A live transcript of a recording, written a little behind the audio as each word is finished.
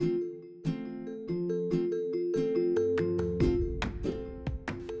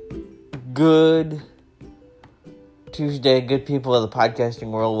Good Tuesday, good people of the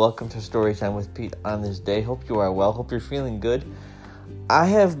podcasting world. Welcome to Storytime with Pete on this day. Hope you are well. Hope you're feeling good. I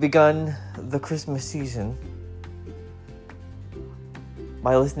have begun the Christmas season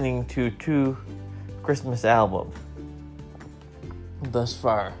by listening to 2 Christmas albums thus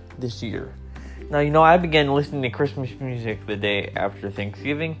far this year. Now, I began listening to Christmas music the day after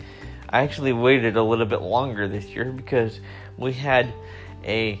Thanksgiving. I actually waited a little bit longer this year because we had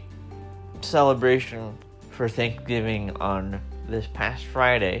a celebration for Thanksgiving on this past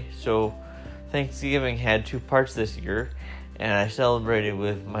Friday. So Thanksgiving had 2 parts this year, and I celebrated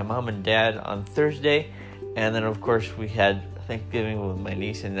with my mom and dad on Thursday, and then of course we had Thanksgiving with my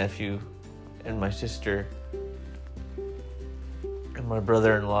niece and nephew and my sister and my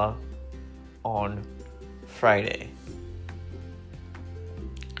brother-in-law on Friday.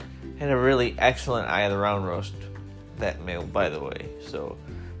 Had a really excellent eye of the round roast that meal, by the way. So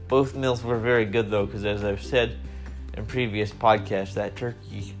both meals were very good though, because as I've said in previous podcasts, that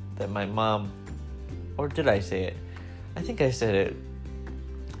turkey that my mom, or did I say it? I think I said it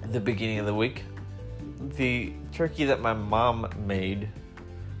at the beginning of the week. The turkey that my mom made,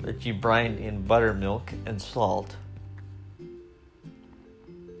 that she brined in buttermilk and salt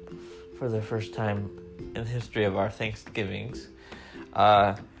for the first time in the history of our Thanksgivings,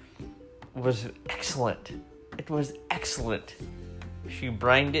 was excellent. It was excellent. She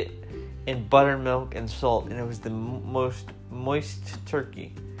brined it in buttermilk and salt, and it was the most moist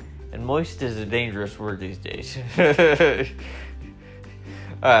turkey. And moist is a dangerous word these days. It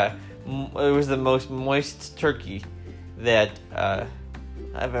was the most moist turkey that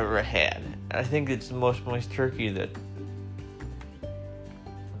I've ever had. I think it's the most moist turkey that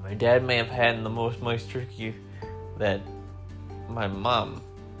my dad may have had, and the most moist turkey that my mom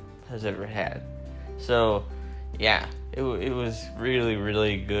has ever had. So, yeah, it was really,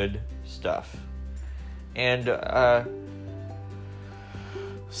 really good stuff. And,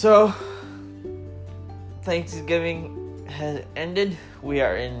 so, Thanksgiving has ended. We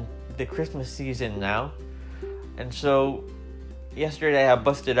are in the Christmas season now. And so, yesterday I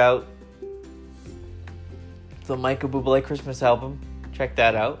busted out the Michael Bublé Christmas album. Check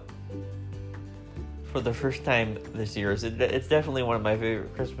that out. For the first time this year. It's definitely one of my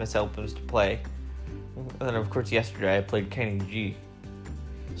favorite Christmas albums to play. And then, of course, yesterday I played Kenny G.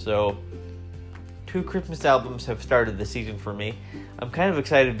 So, 2 Christmas albums have started the season for me. I'm kind of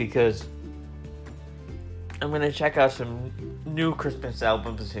excited because I'm going to check out some new Christmas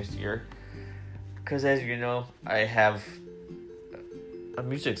albums this year. Because, as you know, I have a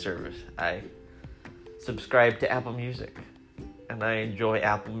music service. I subscribe to Apple Music. And I enjoy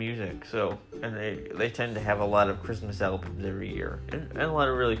Apple Music, and they tend to have a lot of Christmas albums every year, and a lot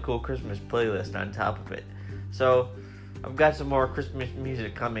of really cool Christmas playlists on top of it. So, I've got some more Christmas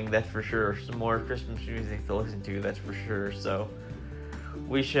music coming, that's for sure. Some more Christmas music to listen to, that's for sure. So,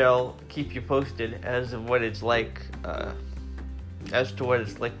 we shall keep you posted as of what it's like, as to what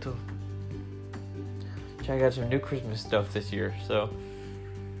it's like to check out some new Christmas stuff this year. So,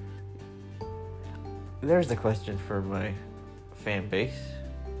 there's the question for my fan base.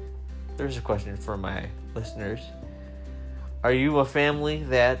 There's a question for my listeners. Are you a family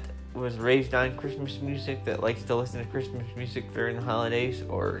that was raised on Christmas music, that likes to listen to Christmas music during the holidays,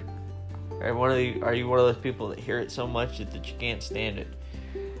 or are you one of those people that hear it so much that you can't stand it?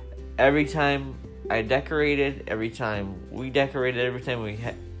 Every time I decorated, every time we decorated,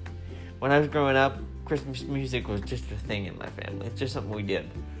 when I was growing up, Christmas music was just a thing in my family. It's just something we did.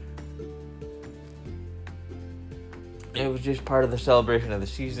 It was just part of the celebration of the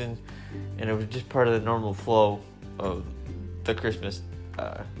season, and it was just part of the normal flow of the Christmas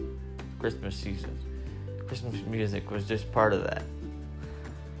season. Christmas music was just part of that.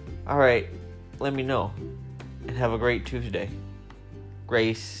 Alright, let me know, and have a great Tuesday.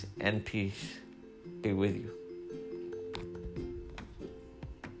 Grace and peace be with you.